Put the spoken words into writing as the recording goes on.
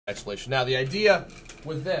explanation. Now, the idea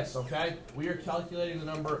with this, okay, we are calculating the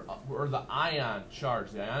number, or the ion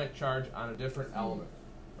charge, the ionic charge on a different element,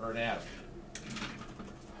 or an atom.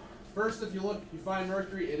 First, if you look, you find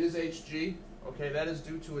mercury, it is Hg. Okay, that is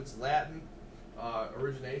due to its Latin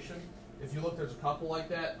origination. If you look, there's a couple like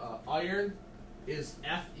that. Iron is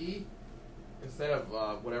Fe instead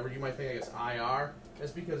of whatever you might think, I guess, Ir.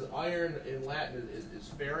 That's because iron in Latin is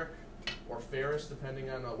ferric or ferrous, depending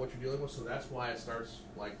on what you're dealing with. So that's why it starts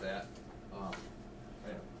like that.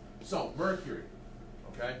 Yeah. So, mercury,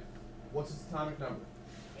 okay? What's its atomic number?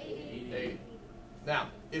 80. Now,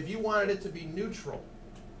 if you wanted it to be neutral,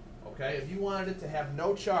 okay, if you wanted it to have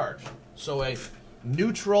no charge, so a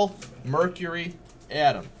neutral mercury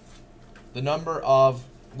atom, the number of,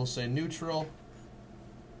 we'll say neutral,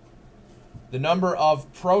 the number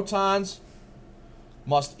of protons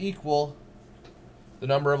must equal the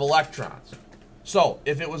number of electrons. So,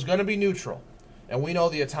 if it was going to be neutral, and we know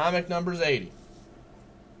the atomic number is 80,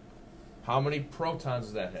 how many protons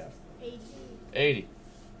does that have? 80.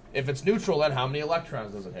 If it's neutral, then how many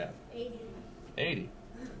electrons does it have? 80.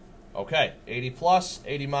 Okay, 80 plus,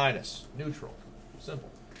 80 minus. Neutral. Simple.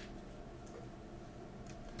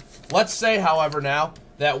 Let's say, however, now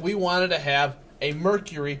that we wanted to have a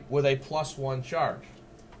mercury with a +1 charge.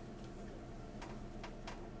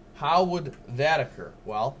 How would that occur?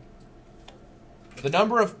 Well, the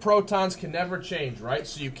number of protons can never change, right?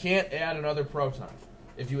 So you can't add another proton.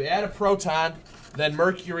 If you add a proton, then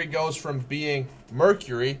mercury goes from being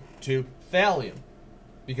mercury to thallium,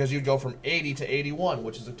 because you'd go from 80 to 81,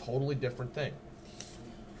 which is a totally different thing.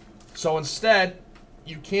 So instead,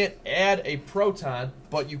 you can't add a proton,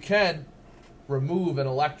 but you can remove an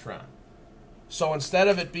electron. So instead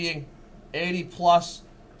of it being 80 plus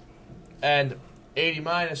and 80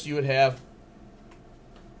 minus, you would have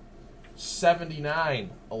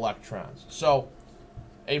 79 electrons. So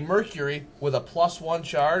a mercury with a +1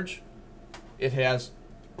 charge, it has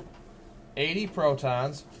 80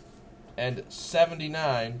 protons and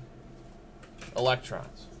 79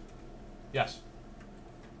 electrons. Yes?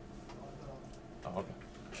 Oh,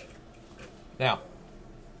 okay. Now,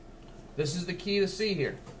 this is the key to see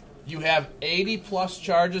here. You have 80 plus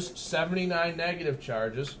charges, 79 negative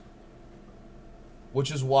charges,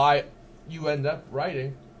 which is why you end up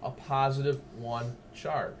writing a +1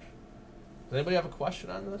 charge. Does anybody have a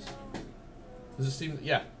question on this? Does it seem,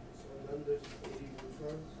 yeah? So then there's 80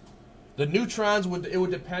 neutrons? The neutrons, it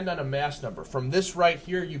would depend on a mass number. From this right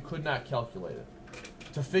here, you could not calculate it.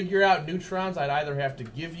 To figure out neutrons, I'd either have to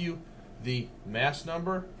give you the mass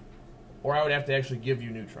number, or I would have to actually give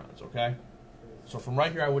you neutrons, okay? So from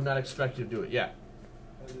right here, I would not expect you to do it. Yeah?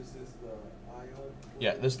 And this is the ion?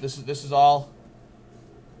 Yeah, this is all,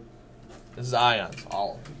 this is ions,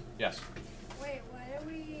 all of them. Yes? Wait, why did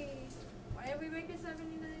we make it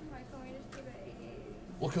 79? Why can't we just keep it 88?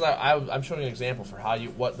 Well, because I'm showing an example for how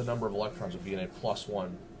what the number of electrons would be in a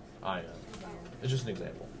 +1 ion. It's just an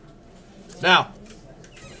example. Now,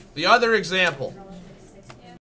 the other example.